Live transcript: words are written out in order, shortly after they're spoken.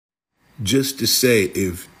just to say,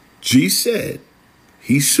 if G said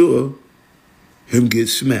he saw him get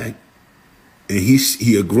smacked, and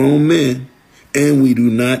he a grown man, and we do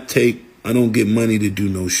not take, I don't get money to do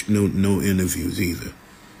no interviews either.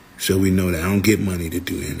 So we know that I don't get money to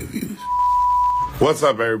do interviews. What's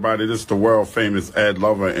up, everybody? This is the world famous Ed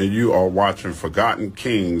Lover, and you are watching Forgotten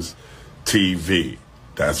Kings TV.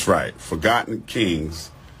 That's right, Forgotten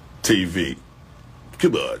Kings TV.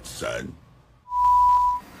 Come on, son.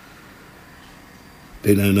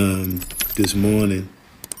 They done, this morning,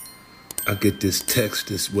 I get this text,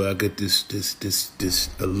 this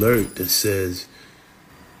alert that says,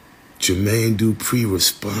 Jermaine Dupri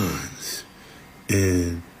responds.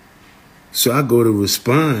 And so I go to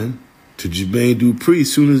respond to Jermaine Dupri.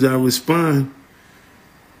 As soon as I respond,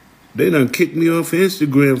 they done kicked me off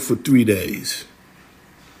Instagram for 3 days.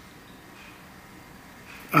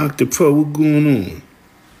 Octopro, what going on?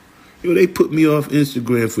 Yo, they put me off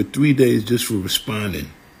Instagram for 3 days just for responding.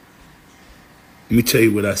 Let me tell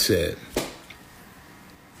you what I said.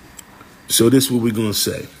 So this is what we're going to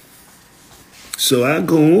say. So I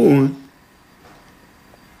go on,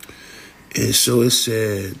 and so it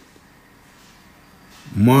said,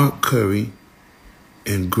 Mark Curry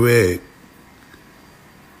and Greg,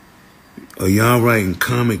 are y'all writing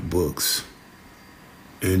comic books?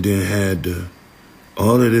 And then had the,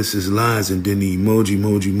 all of this is lies, and then the emoji,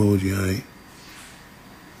 right?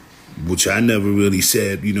 Which I never really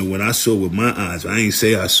said, you know, when I saw with my eyes. I ain't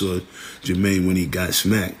say I saw Jermaine when he got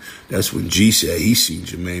smacked. That's when G said he seen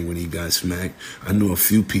Jermaine when he got smacked. I know a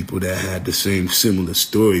few people that had the same similar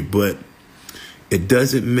story, but it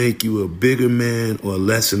doesn't make you a bigger man or a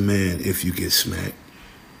lesser man if you get smacked.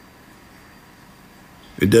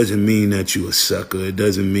 It doesn't mean that you a sucker. It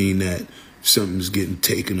doesn't mean that something's getting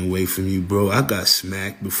taken away from you, bro. I got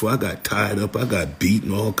smacked before. I got tied up. I got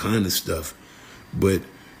beaten, all kind of stuff. But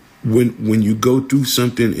when you go through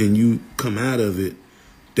something and you come out of it,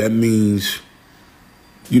 that means,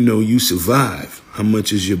 you know, you survive. How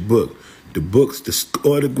much is your book? The books, the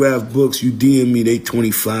autographed books, you DM me, they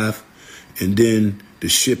 $25, and then the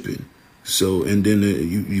shipping. So, and then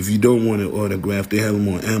if you don't want an autograph, they have them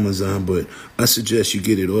on Amazon, but I suggest you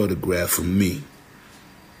get it autographed from me.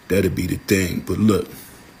 That'd be the thing. But look,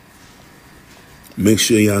 make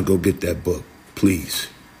sure y'all go get that book, please.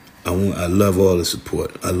 I love all the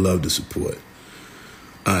support. I love the support.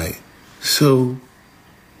 All right. So,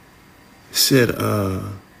 said,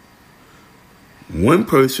 one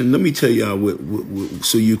person, let me tell y'all what,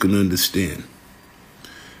 so you can understand.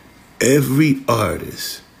 Every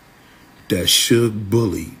artist that Suge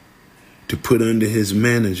bullied to put under his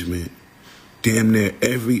management, damn near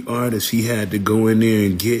every artist he had to go in there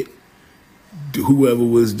and get, whoever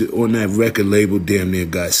was on that record label damn near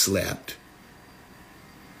got slapped.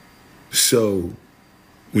 So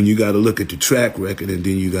when you got to look at the track record, and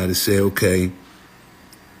then you got to say, okay,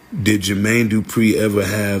 did Jermaine Dupri ever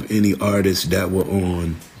have any artists that were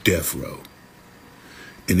on death row?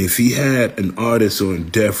 And if he had an artist on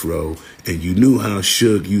death row and you knew how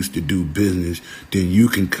Suge used to do business, then you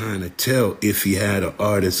can kind of tell if he had an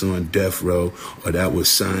artist on death row or that was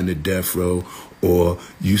signed to death row or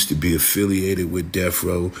used to be affiliated with death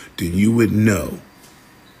row, then you would know.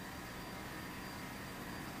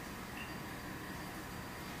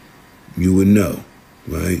 You would know,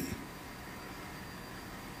 right?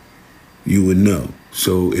 You would know.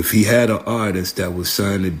 So if he had an artist that was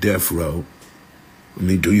signed to death row, I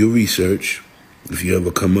mean, do your research if you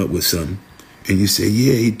ever come up with something. And you say,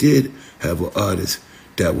 yeah, he did have an artist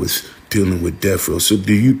that was dealing with death row. So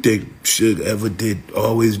do you think Suge ever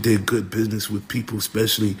always did good business with people,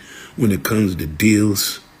 especially when it comes to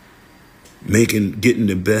deals? Getting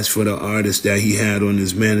the best for the artist that he had on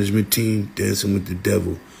his management team? Dancing with the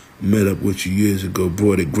Devil. Met up with you years ago,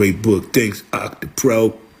 brought a great book. Thanks,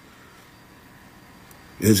 Octopro.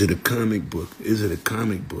 Is it a comic book? Is it a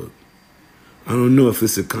comic book? I don't know if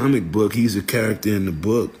it's a comic book. He's a character in the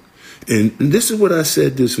book. And this is what I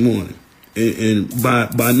said this morning. And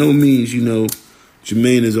by no means, you know,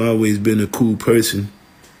 Jermaine has always been a cool person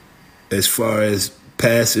as far as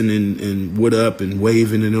passing and what up and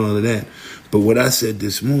waving and all of that. But what I said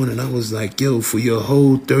this morning, I was like, yo, for your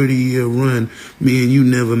whole 30-year run, me and you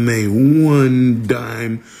never made one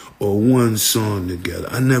dime or one song together.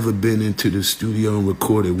 I never been into the studio and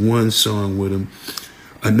recorded one song with him.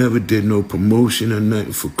 I never did no promotion or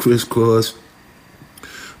nothing for Crisscross.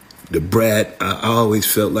 The Brat, I always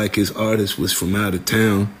felt like his artist was from out of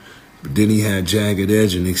town. But then he had Jagged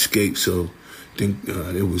Edge and Escape, so I think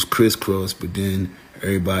it was Crisscross. But then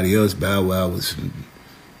everybody else, Bow Wow was,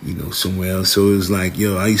 you know, somewhere else. So it was like,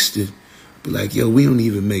 yo, I used to be like, yo, we don't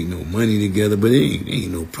even make no money together, but it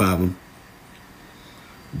ain't no problem.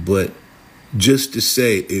 But just to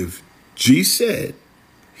say, if G said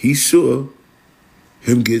he saw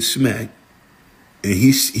him get smacked, and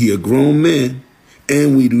he a grown man,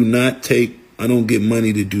 and we do not take, I don't get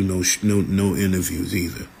money to do no interviews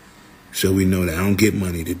either. So we know that I don't get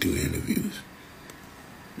money to do interviews.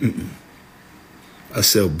 I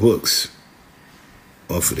sell books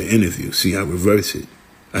off of the interview. See, I reverse it.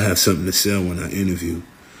 I have something to sell when I interview.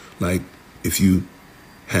 Like if you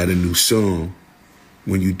had a new song,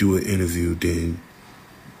 when you do an interview, then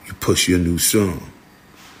you push your new song.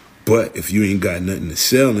 But if you ain't got nothing to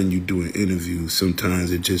sell and you do an interview,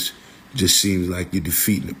 sometimes it just seems like you're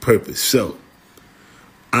defeating the purpose. So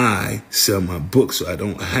I sell my book so I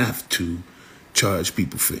don't have to charge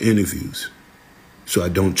people for interviews. So I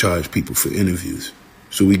don't charge people for interviews.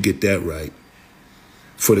 So we get that right.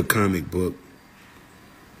 For the comic book,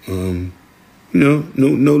 no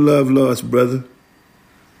love lost, brother.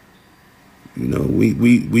 You know, we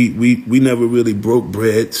never really broke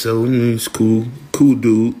bread, so it's cool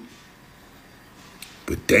dude.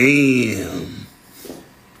 But damn,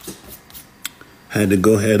 had to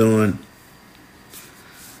go head on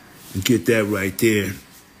and get that right there,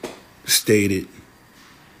 stated,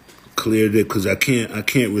 cleared it, because I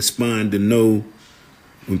can't respond to no.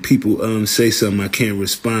 When people say something, I can't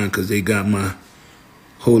respond because they got my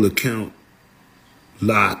whole account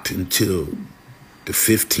locked until the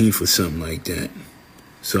 15th or something like that.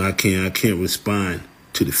 So I can't respond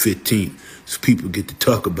to the 15th. So people get to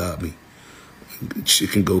talk about me.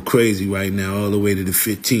 Shit can go crazy right now all the way to the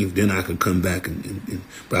 15th. Then I can come back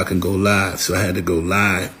but I can go live. So I had to go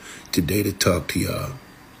live today to talk to y'all.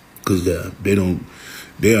 Because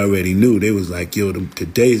they already knew. They was like, yo,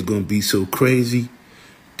 today's going to be so crazy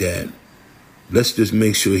that let's just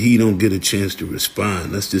make sure he don't get a chance to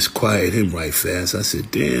respond. Let's just quiet him right fast. I said,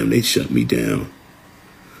 damn, they shut me down.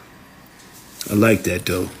 I like that,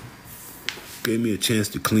 though. Gave me a chance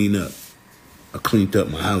to clean up. I cleaned up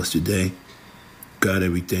my house today. Got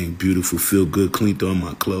everything beautiful, feel good, cleaned all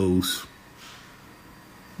my clothes.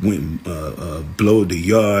 Went and blowed the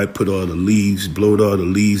yard, blowed all the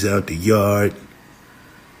leaves out the yard.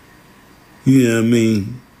 You know what I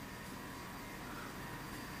mean?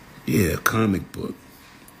 Yeah, comic book.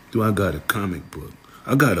 Do I got a comic book?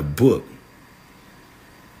 I got a book.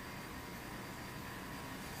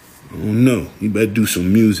 I don't know. You better do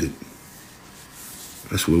some music.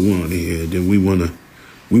 That's what we want to hear. Then we want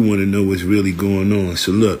to know what's really going on.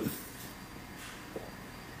 So look.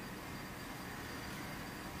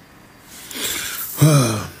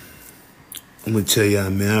 I'm going to tell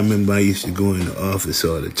y'all, man, I remember I used to go in the office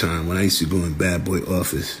all the time. When I used to go in Bad Boy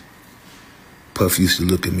office, Puff used to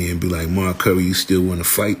look at me and be like, Mark Curry, you still want to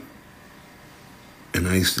fight? And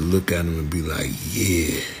I used to look at him and be like,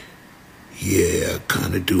 yeah, I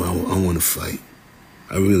kind of do. I want to fight.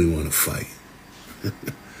 I really want to fight.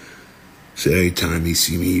 So every time he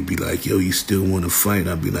see me, he'd be like, yo, you still want to fight?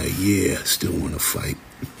 I'd be like, yeah, I still want to fight.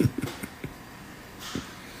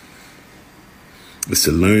 It's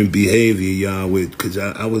a learned behavior, y'all, because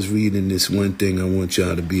I was reading this one thing I want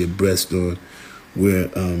y'all to be abreast on, where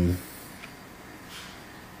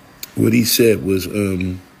what he said was,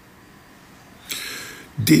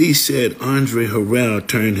 Diddy said Andre Harrell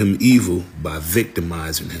turned him evil by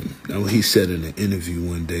victimizing him. Now, he said in an interview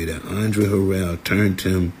one day that Andre Harrell turned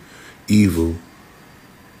him evil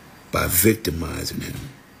by victimizing him.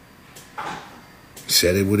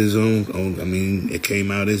 Said it with his own, I mean, it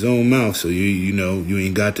came out his own mouth, so you know, you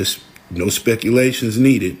ain't got this, no speculations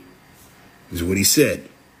needed, is what he said.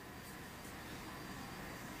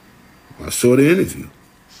 I saw the interview.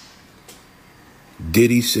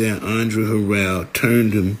 Diddy said Andre Harrell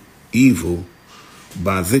turned him evil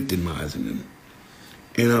by victimizing him.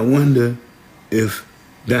 And I wonder if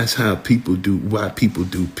that's how people do, why people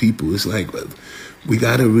do people. It's like, we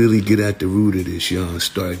got to really get at the root of this, y'all, and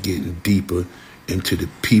start getting deeper into the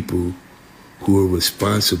people who are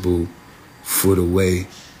responsible for the way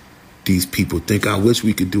these people think. I wish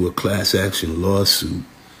we could do a class action lawsuit.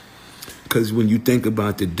 Because when you think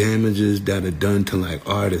about the damages that are done to, like,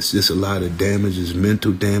 artists, there's a lot of damages,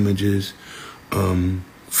 mental damages,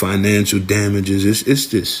 financial damages. It's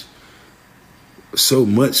just so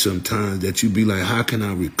much sometimes that you be like, how can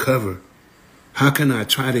I recover? How can I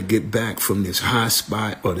try to get back from this high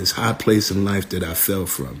spot or this high place in life that I fell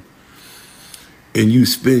from? And you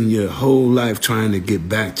spend your whole life trying to get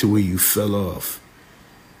back to where you fell off.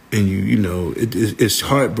 And you know, it's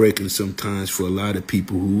heartbreaking sometimes for a lot of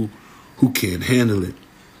people who can't handle it,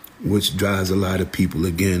 which drives a lot of people,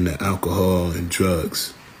 again, to alcohol and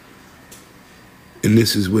drugs. And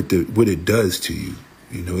this is what it does to you.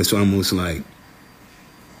 You know, it's almost like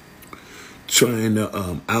trying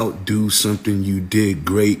to outdo something you did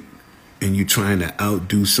great, and you trying to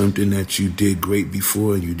outdo something that you did great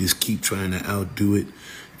before, and you just keep trying to outdo it,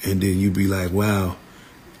 and then you be like, wow,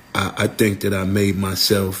 I think that I made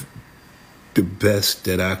myself the best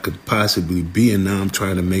that I could possibly be, and now I'm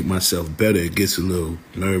trying to make myself better. It gets a little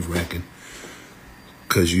nerve-wracking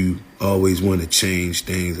because you always want to change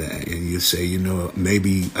things, and you say, you know,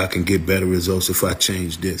 maybe I can get better results if I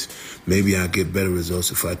change this. Maybe I'll get better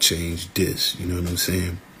results if I change this. You know what I'm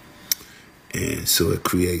saying? And so it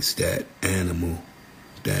creates that animal,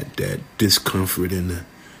 that discomfort in the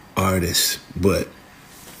artist. But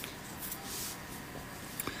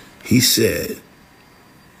he said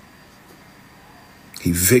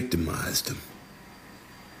he victimized them.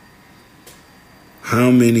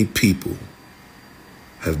 How many people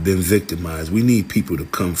have been victimized? We need people to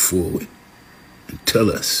come forward and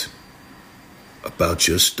tell us about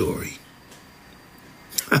your story.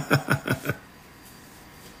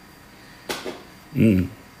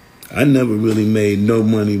 I never really made no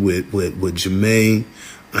money with Jermaine.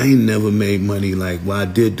 I ain't never made money like, well, I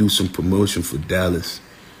did do some promotion for Dallas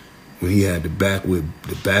when he had the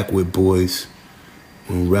Backward Boys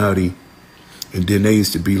on Rowdy. And then they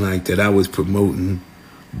used to be like that. I was promoting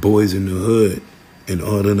Boys in the Hood and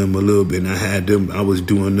ordering them a little bit. And I was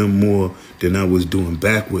doing them more than I was doing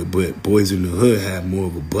Backward. But Boys in the Hood had more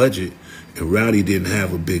of a budget. And Rowdy didn't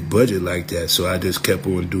have a big budget like that. So I just kept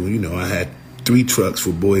on doing, you know, I had 3 trucks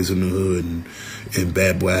for Boys in the Hood and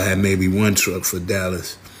Bad Boy. I had maybe 1 truck for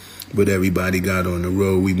Dallas. But everybody got on the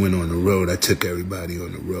road. We went on the road. I took everybody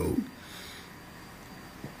on the road.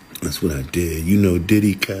 That's what I did. You know,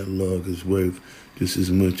 Diddy catalog is worth just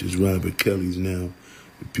as much as Robert Kelly's now.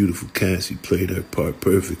 The beautiful Cassie played her part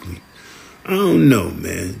perfectly. I don't know,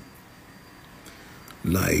 man.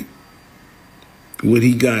 Like, what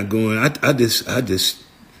he got going, I just,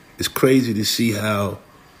 it's crazy to see how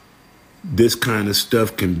this kind of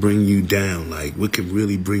stuff can bring you down. Like, what can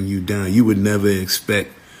really bring you down? You would never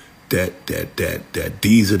expect that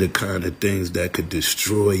these are the kind of things that could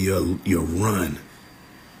destroy your run,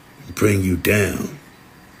 bring you down.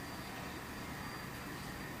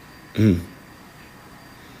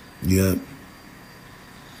 Yep.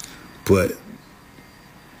 But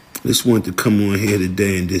just wanted to come on here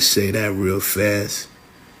today and just say that real fast,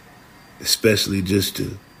 especially just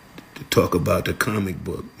to talk about the comic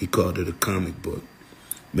book. He called it a comic book.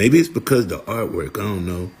 Maybe it's because the artwork, I don't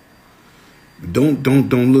know.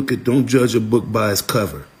 Don't judge a book by its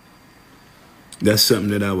cover. That's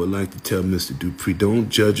something that I would like to tell Mr. Dupri. Don't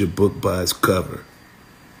judge a book by its cover.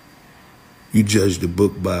 You judge the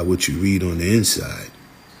book by what you read on the inside.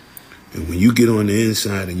 And when you get on the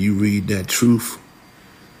inside and you read that truth,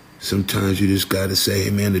 sometimes you just got to say, hey,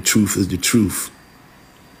 man, the truth is the truth.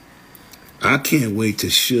 I can't wait till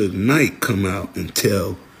Suge Knight come out and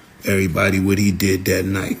tell everybody what he did that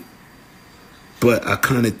night. But I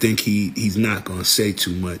kind of think he's not going to say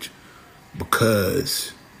too much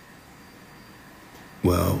because,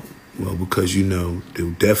 because, you know, there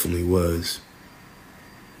definitely was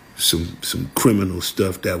some criminal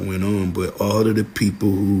stuff that went on, but all of the people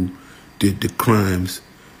who did the crimes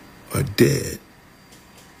are dead.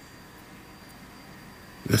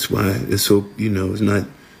 That's why it's so, you know, it's not,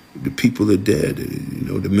 the people are dead. You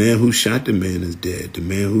know, the man who shot the man is dead. The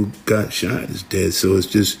man who got shot is dead. So it's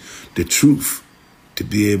just the truth. To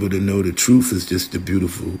be able to know the truth is just the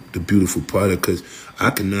beautiful part of it, because I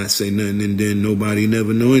cannot say nothing and then nobody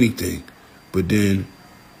never know anything. But then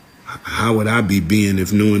how would I be being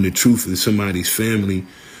if knowing the truth in somebody's family,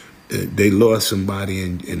 they lost somebody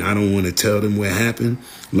and I don't want to tell them what happened?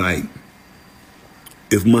 Like,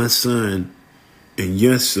 if my son and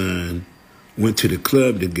your son went to the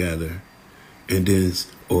club together, and then,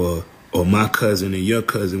 or my cousin and your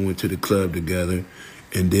cousin went to the club together,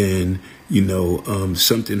 and then, you know,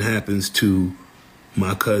 something happens to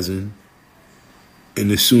my cousin,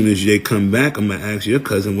 and as soon as they come back, I'm going to ask your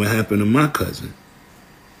cousin what happened to my cousin.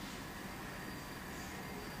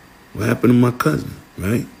 What happened to my cousin,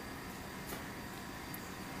 right?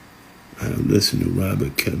 I've listened to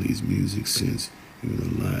Robert Kelly's music since he was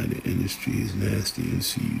alive. The industry is nasty and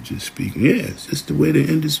see you just speaking. Yeah, it's just the way the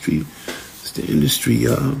industry, it's the industry,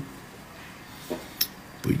 y'all.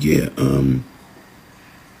 But yeah,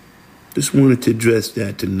 just wanted to address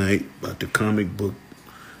that tonight about the comic book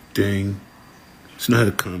thing. It's not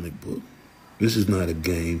a comic book. This is not a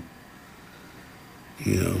game.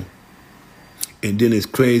 You know. And then it's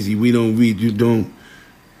crazy. We don't read.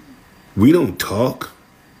 We don't talk.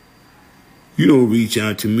 You don't reach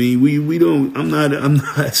out to me. We don't. I'm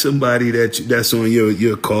not somebody that's on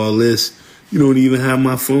your call list. You don't even have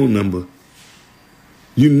my phone number.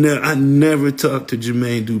 I never talked to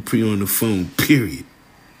Jermaine Dupri on the phone, period.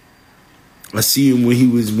 I see him when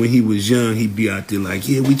he was young. He'd be out there like,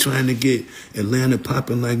 yeah, we trying to get Atlanta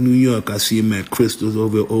popping like New York. I see him at Crystals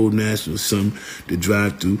over at Old National, some to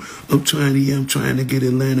drive through. I'm trying to get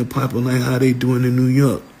Atlanta popping like how they doing in New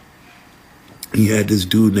York. He had this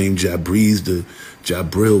dude named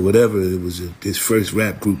Jabril, whatever. It was his first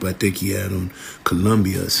rap group I think he had on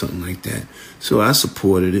Columbia or something like that. So I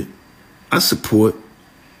supported it. I support.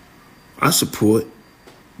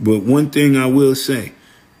 But one thing I will say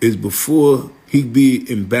is before he be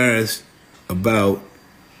embarrassed about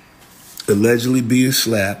allegedly being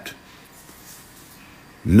slapped,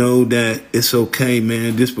 know that it's okay,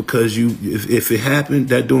 man. Just because if it happened,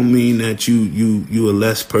 that don't mean that you a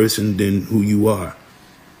less person than who you are.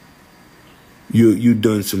 You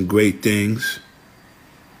done some great things.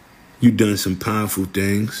 You done some powerful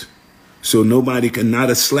things. So not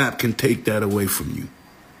a slap can take that away from you.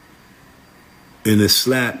 And a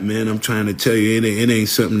slap, man, I'm trying to tell you, it ain't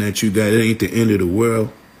something that you got. It ain't the end of the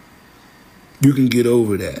world. You can get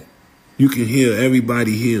over that. You can heal.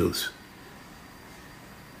 Everybody heals.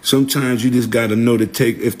 Sometimes you just got to know to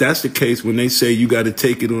take, if that's the case, when they say you got to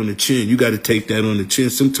take it on the chin, you got to take that on the chin.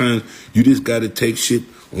 Sometimes you just got to take shit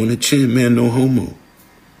on the chin, man. No homo.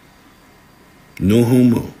 No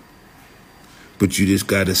homo. But you just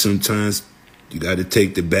got to sometimes, you got to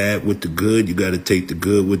take the bad with the good. You got to take the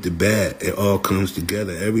good with the bad. It all comes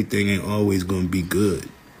together. Everything ain't always going to be good.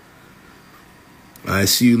 I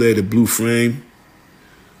see you later, Blue Frame.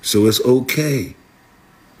 So it's okay.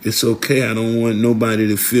 It's okay. I don't want nobody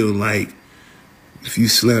to feel like if you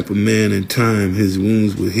slap a man in time, his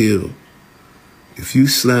wounds will heal. If you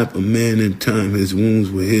slap a man in time, his wounds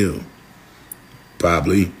will heal.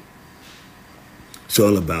 Probably. It's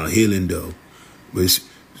all about healing, though. But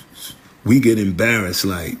we get embarrassed,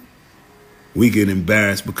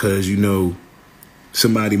 because,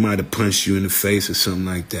 somebody might have punched you in the face or something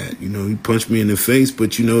like that. You punched me in the face,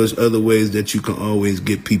 but there's other ways that you can always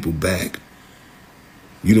get people back.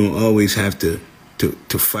 You don't always have to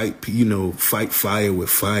fight, fight fire with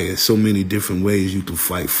fire. So many different ways you can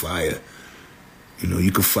fight fire.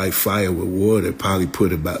 You can fight fire with water, probably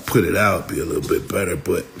put it out, be a little bit better.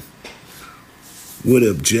 But what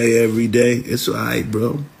up, Jay, every day? It's all right,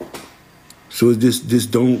 bro. So it's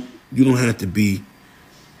just you don't have to be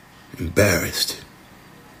embarrassed.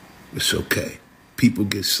 It's okay. People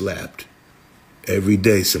get slapped. Every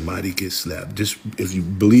day somebody gets slapped. Just if you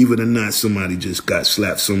believe it or not, somebody just got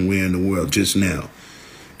slapped somewhere in the world just now.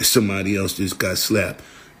 And somebody else just got slapped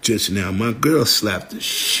just now. My girl slapped the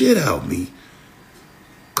shit out of me.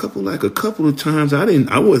 A couple of times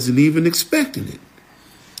I wasn't even expecting it.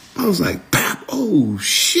 I was like, pap, oh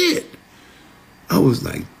shit. I was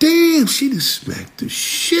like, damn, she just smacked the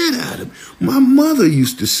shit out of me. My mother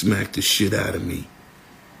used to smack the shit out of me.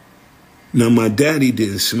 Now, my daddy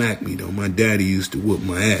didn't smack me, though. My daddy used to whoop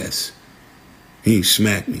my ass. He ain't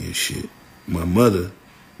smack me and shit. My mother,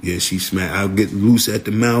 yeah, she smacked. I'll get loose at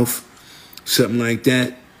the mouth, something like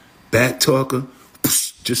that. Back talker,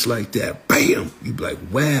 just like that. Bam! You be like,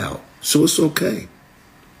 wow. So it's okay.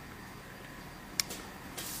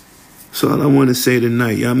 So all I want to say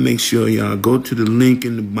tonight, y'all make sure y'all go to the link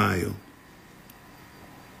in the bio.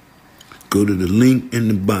 Go to the link in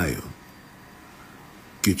the bio.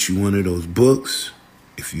 Get you one of those books.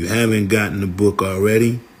 If you haven't gotten the book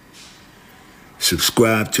already,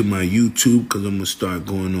 subscribe to my YouTube, because I'm going to start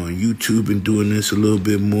going on YouTube and doing this a little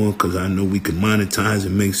bit more, because I know we can monetize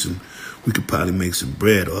and we could probably make some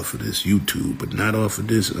bread off of this YouTube, but not off of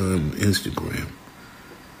this Instagram.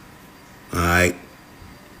 All right.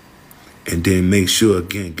 And then make sure,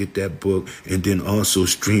 again, get that book, and then also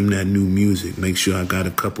stream that new music. Make sure I got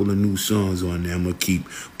a couple of new songs on there. I'm going to keep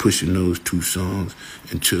pushing those 2 songs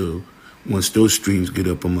until once those streams get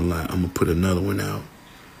up, I'm going to put another one out.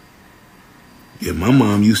 Yeah, my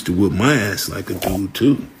mom used to whip my ass like a dude,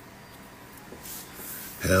 too.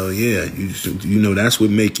 Hell yeah. That's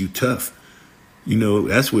what make you tough.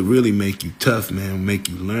 That's what really make you tough, man, make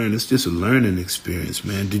you learn. It's just a learning experience,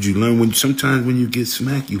 man. Did you learn? Sometimes when you get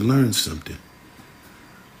smacked, you learn something.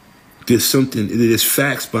 There's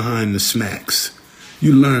facts behind the smacks.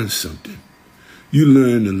 You learn something. You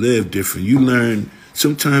learn to live different. You learn,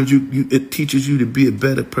 sometimes it teaches you to be a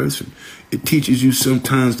better person. It teaches you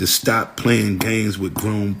sometimes to stop playing games with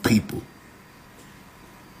grown people.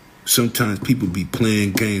 Sometimes people be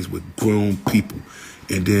playing games with grown people.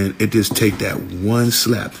 And then it just take that one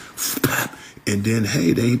slap, and then,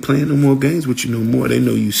 hey, they ain't playing no more games with you no more. They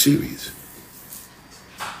know you serious.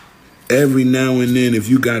 Every now and then, if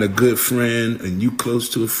you got a good friend and you close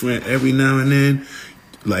to a friend, every now and then,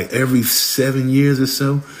 like every 7 years or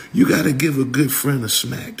so, you got to give a good friend a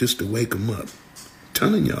smack just to wake them up. I'm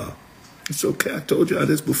telling y'all, it's okay. I told y'all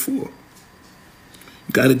this before.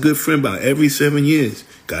 You got a good friend about every 7 years.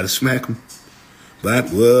 Got to smack them.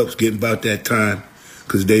 But, well, it's getting about that time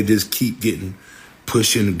because they just keep getting,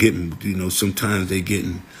 pushing, getting, sometimes they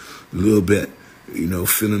getting a little bit,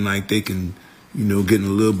 feeling like they can, getting a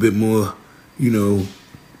little bit more,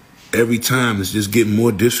 every time it's just getting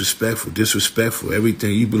more disrespectful,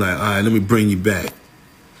 everything. You be like, all right, let me bring you back.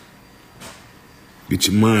 Get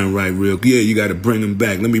your mind right real. Yeah, you got to bring them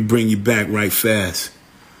back. Let me bring you back right fast.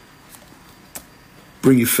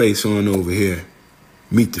 Bring your face on over here.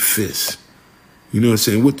 Meet the fist. You know what I'm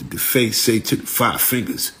saying? What did the face say to the 5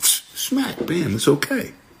 fingers? Smack, bam, it's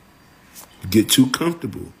okay. You get too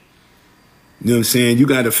comfortable. You know what I'm saying? You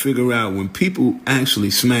got to figure out when people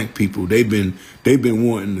actually smack people, they've been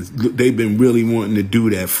really wanting to do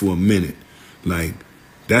that for a minute. Like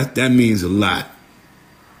that means a lot.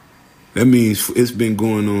 That means it's been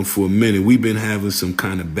going on for a minute. We've been having some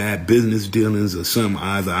kind of bad business dealings or something.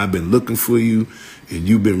 Either I've been looking for you and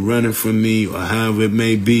you've been running from me or however it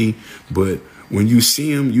may be. But when you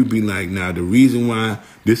see him, you be like, now the reason why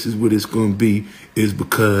this is what it's going to be is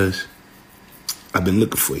because I've been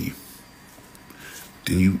looking for you.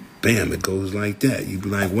 Then you, bam, it goes like that. You be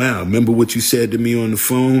like, wow, remember what you said to me on the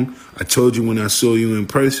phone? I told you when I saw you in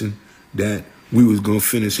person that we was going to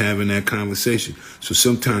finish having that conversation. So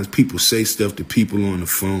sometimes people say stuff to people on the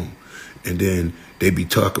phone, and then they be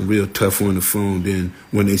talking real tough on the phone. Then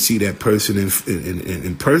when they see that person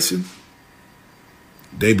in person,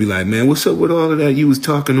 they be like, man, what's up with all of that you was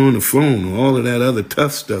talking on the phone or all of that other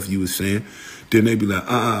tough stuff you was saying? Then they be like,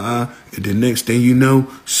 and the next thing you know,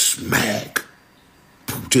 smack.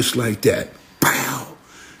 Just like that. Pow.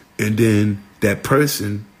 And then that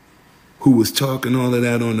person who was talking all of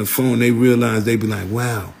that on the phone, they realized, they be like,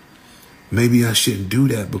 wow, maybe I shouldn't do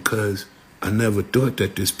that because I never thought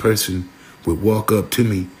that this person would walk up to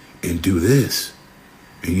me and do this.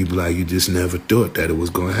 And you be like, you just never thought that it was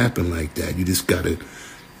going to happen like that. You just got to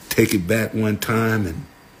take it back one time and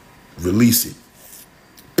release it.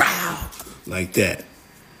 Pow. Like that.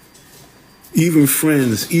 Even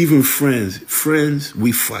friends,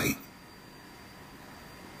 we fight.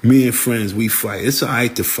 Me and friends, we fight. It's all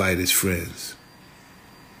right to fight as friends.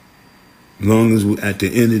 As long as at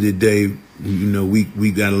the end of the day,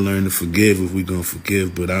 we got to learn to forgive if we're going to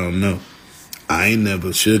forgive. But I don't know.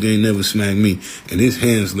 Suge ain't never smacked me. And his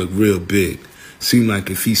hands look real big. Seem like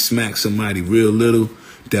if he smacked somebody real little,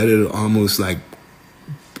 that it'll almost like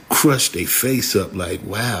crush their face up like,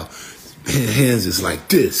 wow, his hands is like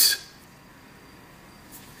this.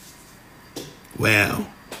 Wow.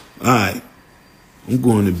 All right. I'm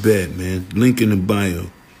going to bed, man. Link in the bio.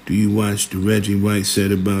 Do you watch the Reggie White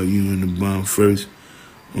said about you in the bomb first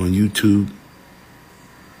on YouTube?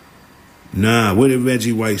 Nah, what did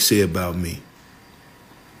Reggie White say about me?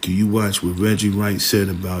 Do you watch what Reggie White said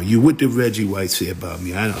about you? What did Reggie White say about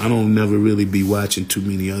me? I don't never really be watching too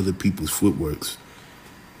many other people's footworks.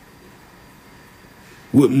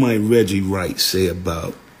 What might Reggie White say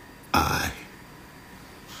about I?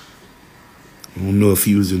 I don't know if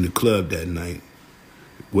he was in the club that night.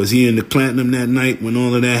 Was he in the Platinum that night when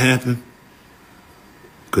all of that happened?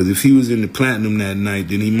 Because if he was in the Platinum that night,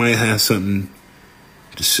 then he might have something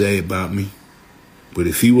to say about me. But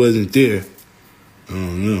if he wasn't there, I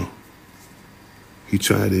don't know. He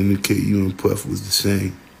tried to indicate you and Puff was the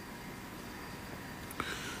same.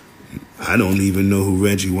 I don't even know who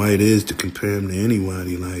Reggie White is to compare him to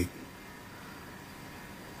anybody. Like,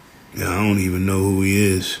 yeah, I don't even know who he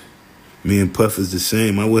is. Me and Puff is the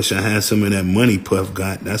same. I wish I had some of that money Puff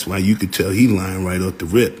got. That's why you could tell he lying right off the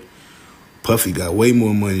rip. Puffy got way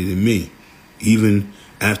more money than me. Even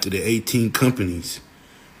after the 18 companies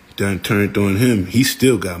done turned on him, he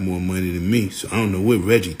still got more money than me. So I don't know what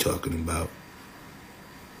Reggie talking about.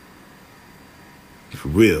 For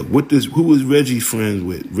real. Who was Reggie friends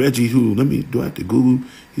with? Reggie who? Do I have to Google?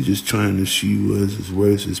 He's just trying to see who was as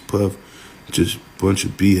worse as Puff. Just a bunch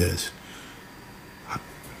of BS.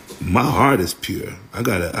 My heart is pure. I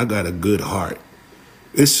got a good heart.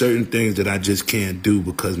 There's certain things that I just can't do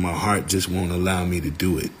because my heart just won't allow me to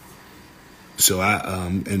do it. So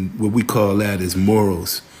and what we call that is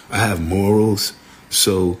morals. I have morals.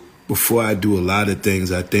 So before I do a lot of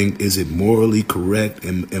things, I think, is it morally correct?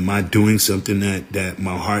 Am I doing something that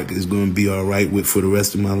my heart is going to be all right with for the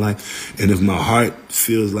rest of my life? And if my heart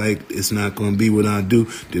feels like it's not going to be what I do,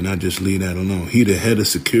 then I just leave that alone. He the head of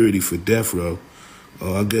security for Death Row.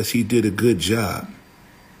 Oh, I guess he did a good job.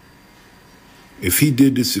 If he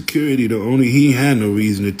did the security, he had no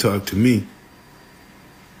reason to talk to me.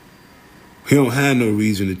 He don't have no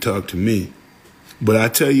reason to talk to me. But I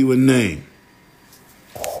tell you a name.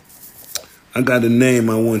 I got a name.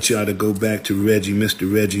 I want y'all to go back to Reggie,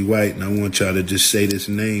 Mr. Reggie White, and I want y'all to just say this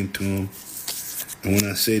name to him. And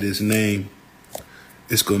when I say this name,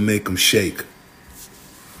 it's going to make him shake.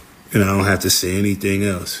 And I don't have to say anything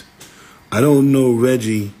else. I don't know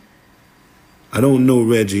Reggie,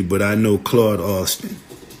 but I know Claude Austin.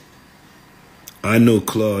 I know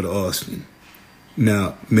Claude Austin.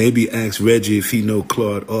 Now, maybe ask Reggie if he know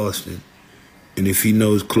Claude Austin. And if he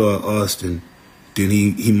knows Claude Austin, then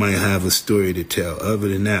he might have a story to tell. Other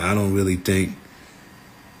than that, I don't really think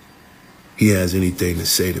he has anything to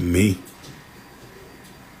say to me.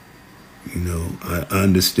 You know, I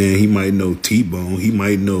understand he might know T-Bone. He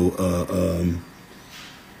might know,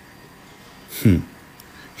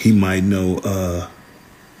 he might know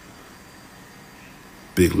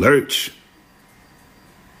Big Lurch.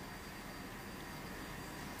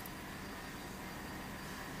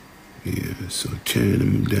 Yeah, so tearing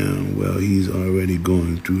him down, well, he's already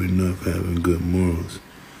going through enough having good morals.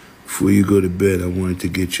 Before you go to bed, I wanted to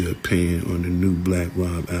get your opinion on the new Black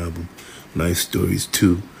Rob album, Life Stories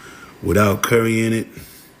 2. Without Curry in it,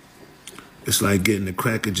 it's like getting a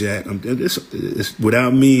Cracker Jack. It's,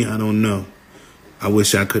 without me, I don't know. I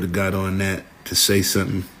wish I could have got on that to say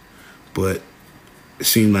something, but it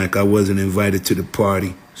seemed like I wasn't invited to the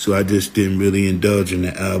party, so I just didn't really indulge in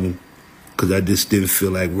the album. Because I just didn't feel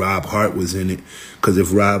like Rob Hart was in it. Because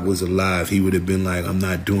if Rob was alive, he would have been like, I'm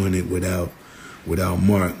not doing it without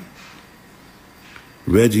Mark.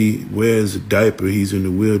 Reggie wears a diaper. He's in a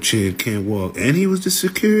wheelchair and can't walk. And he was the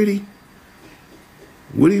security.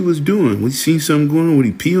 What he was doing? We seen something going on? Would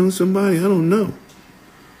he pee on somebody? I don't know.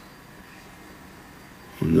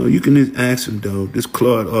 You can just ask him, though. This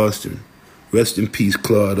Claude Austin. Rest in peace,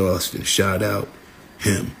 Claude Austin. Shout out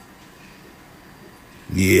him.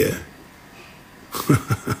 Yeah.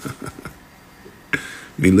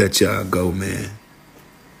 Me let y'all go, man.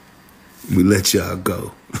 Me let y'all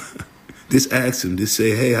go. Just ask him. Just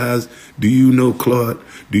say, hey, do you know Claude?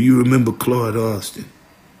 Do you remember Claude Austin?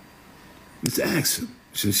 Just ask him.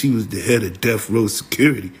 Since he was the head of Death Row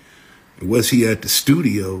Security. And was he at the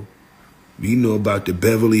studio? Do you know about the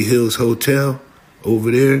Beverly Hills Hotel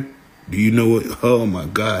over there? Do you know what? Oh, my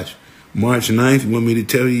gosh. March 9th. You want me to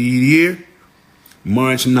tell you the year?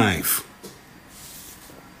 March 9th.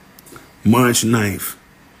 March 9th.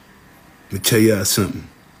 Let me tell y'all something.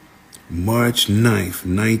 March 9th,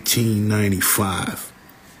 1995.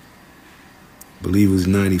 I believe it was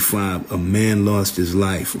 95. A man lost his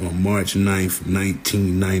life on March 9th,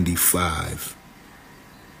 1995.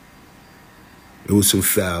 It was some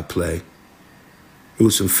foul play. It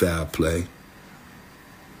was some foul play.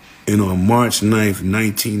 And on March 9th,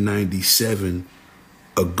 1997,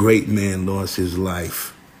 a great man lost his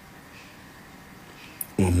life.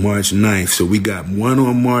 On March 9th. So we got one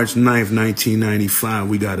on March 9th, 1995.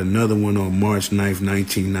 We got another one on March 9th,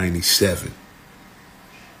 1997.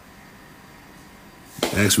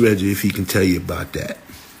 Ask Reggie if he can tell you about that.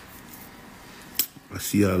 I'll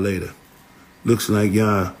see y'all later. Looks like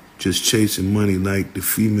y'all just chasing money like the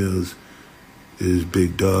females is,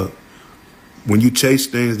 big dog. When you chase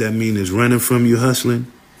things, that means it's running from you, hustling.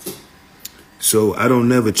 So I don't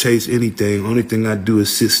never chase anything. Only thing I do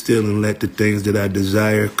is sit still and let the things that I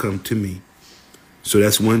desire come to me. So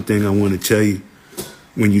that's one thing I want to tell you.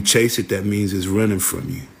 When you chase it, that means it's running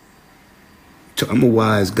from you. I'm a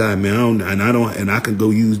wise guy, man. I can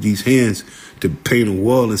go use these hands to paint a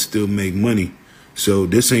wall and still make money. So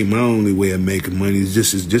this ain't my only way of making money.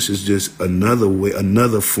 This is just another way,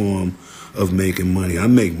 another form of making money. I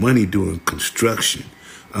make money doing construction.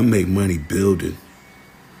 I make money building.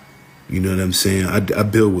 You know what I'm saying? I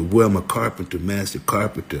build with Will. I'm a carpenter, master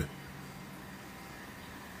carpenter.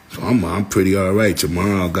 So I'm pretty all right.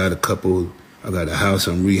 Tomorrow I got a house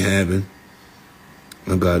I'm rehabbing.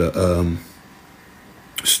 I got a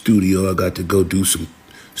studio. I got to go do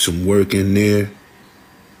some work in there.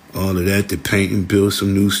 All of that, to paint and build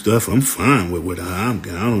some new stuff. I'm fine with how I'm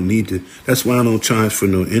going. I don't need to. That's why I don't charge for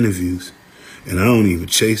no interviews. And I don't even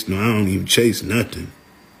chase nothing.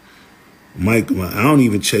 Mike, I don't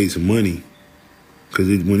even chase money, because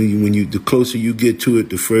the closer you get to it,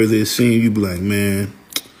 the further it seems. You be like, man,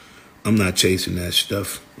 I'm not chasing that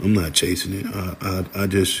stuff. I'm not chasing it.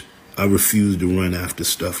 I refuse to run after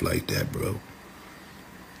stuff like that, bro.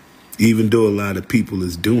 Even though a lot of people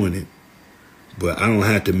is doing it, but I don't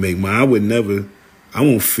have to make money. I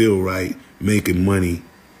won't feel right making money.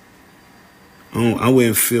 I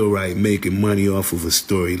wouldn't feel right making money off of a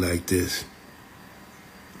story like this.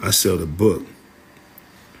 I sell the book.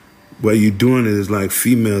 what you're doing is like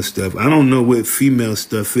female stuff. I don't know what female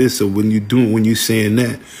stuff is. So when you're saying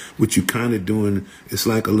that, what you kind of doing, it's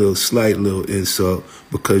like a little slight little insult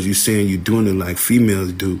because you're saying you're doing it like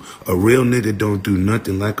females do. A real nigga don't do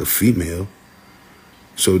nothing like a female.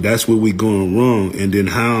 So that's where we going wrong. And then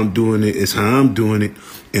how I'm doing it is how I'm doing it,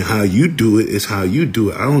 and how you do it is how you do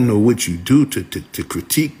it. I don't know what you do to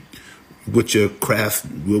critique what your craft,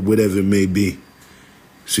 whatever it may be.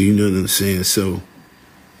 So you know what I'm saying? So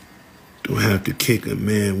don't have to kick a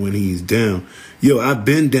man when he's down. Yo, I've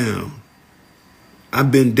been down.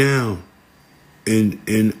 I've been down.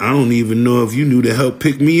 And I don't even know if you knew to help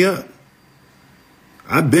pick me up.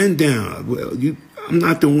 I've been down. Well, I'm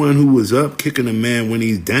not the one who was up kicking a man when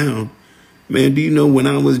he's down. Man, do you know when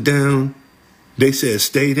I was down, they said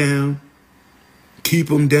stay down, keep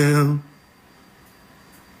him down.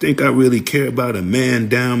 Think I really care about a man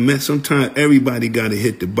down? Man, sometimes everybody got to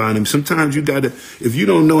hit the bottom. Sometimes you got to, if you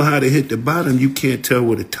don't know how to hit the bottom, you can't tell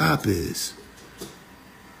where the top is.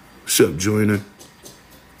 What's up, Joyner?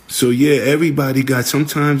 So yeah,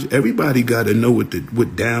 sometimes everybody got to know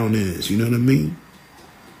what down is. You know what I mean?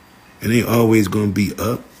 And ain't always going to be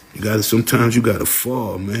up. Sometimes you got to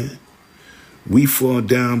fall, man. We fall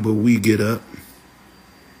down, but we get up.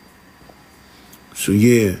 So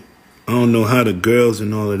yeah. I don't know how the girls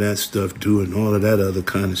and all of that stuff do and all of that other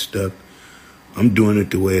kind of stuff. I'm doing it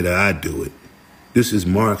the way that I do it. This is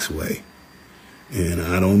Mark's way. And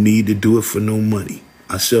I don't need to do it for no money.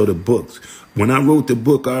 I sell the books. When I wrote the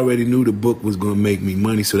book, I already knew the book was going to make me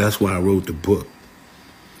money, so that's why I wrote the book.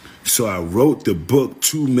 So I wrote the book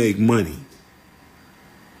to make money.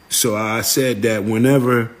 So I said that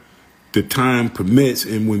whenever the time permits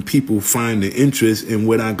and when people find the interest in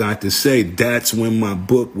what I got to say, that's when my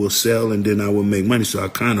book will sell and then I will make money. So I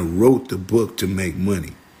kind of wrote the book to make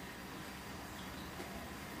money.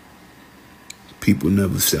 People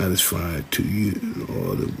never satisfied to you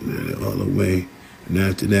all the way. And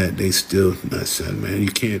after that, they still not satisfied. Man, you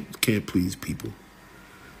can't please people.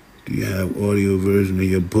 Do you have audio version of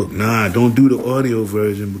your book? Nah, don't do the audio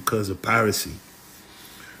version because of piracy.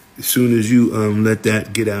 As soon as you let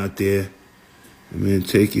that get out there, man,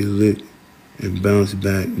 take your lick and bounce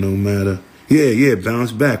back no matter. Yeah,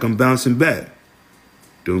 bounce back. I'm bouncing back.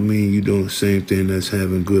 Don't mean you doing the same thing as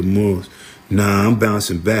having good morals. Nah, I'm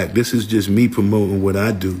bouncing back. This is just me promoting what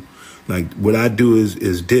I do. Like, what I do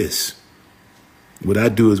is this. What I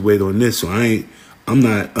do is wait on this. So I'm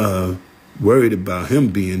not worried about him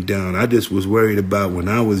being down. I just was worried about when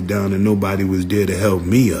I was down and nobody was there to help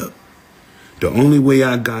me up. The only way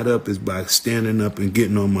I got up is by standing up and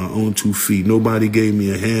getting on my own 2 feet. Nobody gave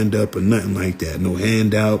me a hand up or nothing like that. No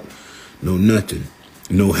handout, no nothing,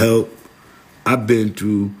 no help. I've been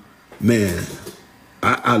through, man.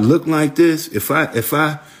 I look like this. If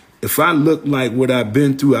I look like what I've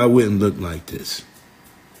been through, I wouldn't look like this.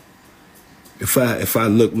 If I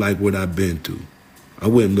look like what I've been through, I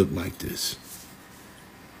wouldn't look like this.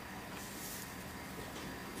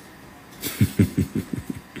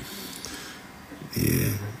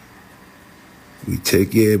 Yeah.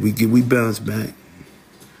 We bounce back.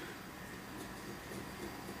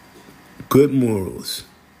 Good morals.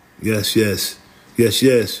 Yes.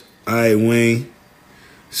 All right, Wayne.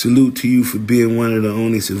 Salute to you for being one of the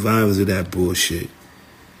only survivors of that bullshit.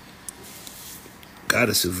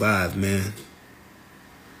 Gotta survive, man.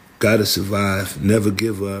 Gotta survive. Never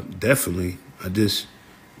give up. Definitely. I just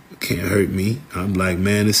can't hurt me. I'm like,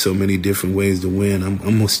 man, there's so many different ways to win. I'm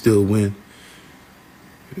gonna still win.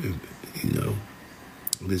 You know,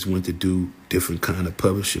 I just went to do different kind of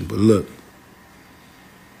publishing. But look,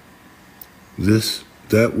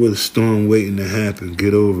 that was a storm waiting to happen.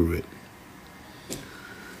 Get over it.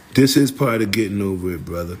 This is part of getting over it,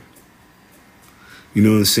 brother. You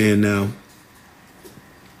know what I'm saying now?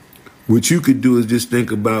 What you could do is just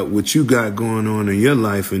think about what you got going on in your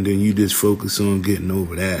life and then you just focus on getting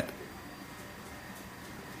over that.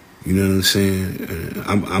 You know what I'm saying?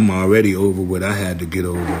 I'm already over what I had to get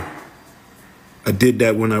over. I did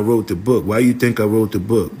that when I wrote the book. Why you think I wrote the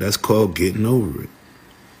book? That's called getting over it.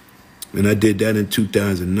 And I did that in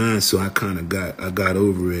 2009, so I got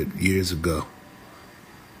over it years ago.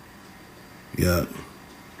 Yeah.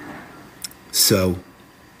 So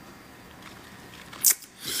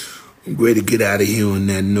I'm ready to get out of here on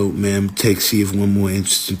that note, man. See if one more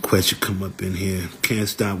interesting question come up in here. Can't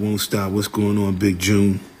stop, won't stop. What's going on, Big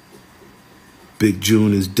June? Big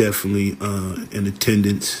June is definitely in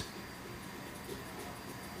attendance.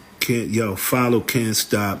 Follow Can't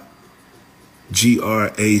Stop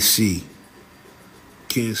GRAC.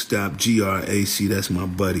 Can't Stop GRAC. That's my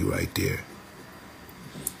buddy right there.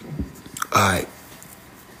 All right.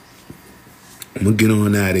 I'm gonna get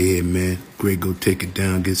on out of here, man. Great, go take it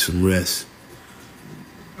down, get some rest.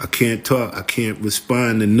 I can't talk. I can't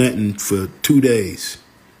respond to nothing for 2 days.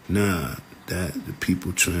 Nah, that the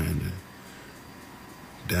people trying to.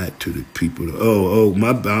 That to the people.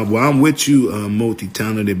 My bad. Well, I'm with you,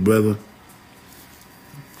 multi-talented brother.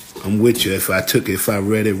 I'm with you. If I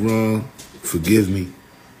read it wrong, forgive me.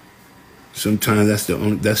 Sometimes that's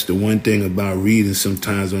the one thing about reading.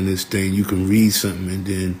 Sometimes on this thing, you can read something and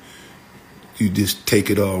then you just take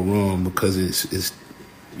it all wrong because it's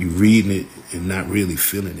you reading it and not really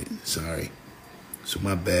feeling it. Sorry. So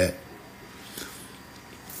my bad.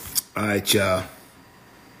 All right, y'all.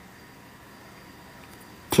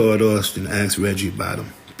 Claude Austin, ask Reggie about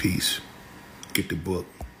him. Peace. Get the book.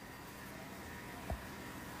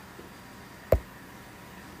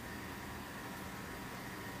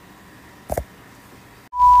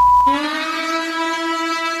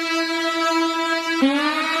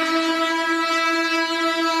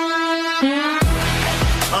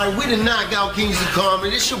 We the Knockout Kings of Comedy.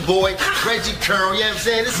 This your boy, Reggie Curl, you know what I'm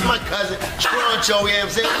saying? This is my cousin, Stroncho, you know what I'm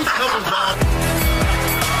saying? We coming by.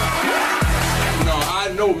 No,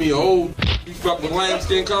 I know me, old. You fuck with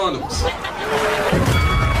lambskin condoms. I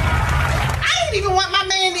didn't even want my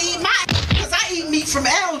man to eat my because I eat meat from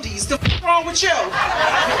Aldi's. The f wrong with you?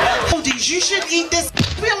 Aldi's, you should eat this.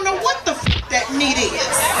 We don't know what the f that meat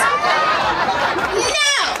is. No!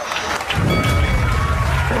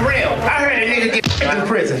 Real. I heard a nigga get in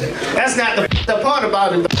prison. That's not the part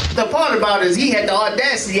about it. The part about it is he had the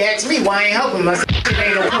audacity to ask me why I ain't helping him. I said,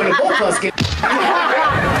 ain't no point in both of us get.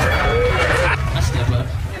 I step up,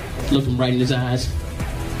 look him right in his eyes.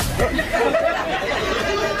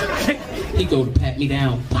 He go to pat me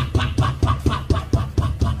down. Pop, pop, pop, pop, pop, pop, pop,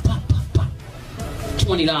 pop, pop, pop, pop.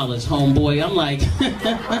 $20, homeboy. I'm like,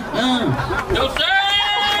 no sir.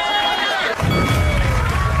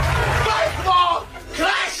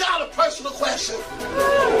 Personal question.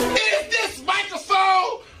 Is this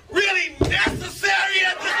microphone really necessary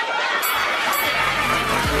at this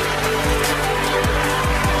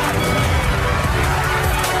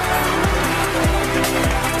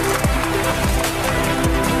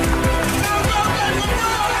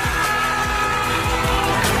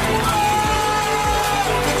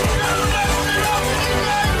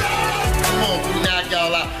Come on, we knock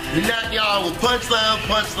y'all out. We knock y'all with punchline,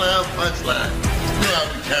 punchline, punchline. You know how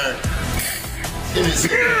we turn. It is.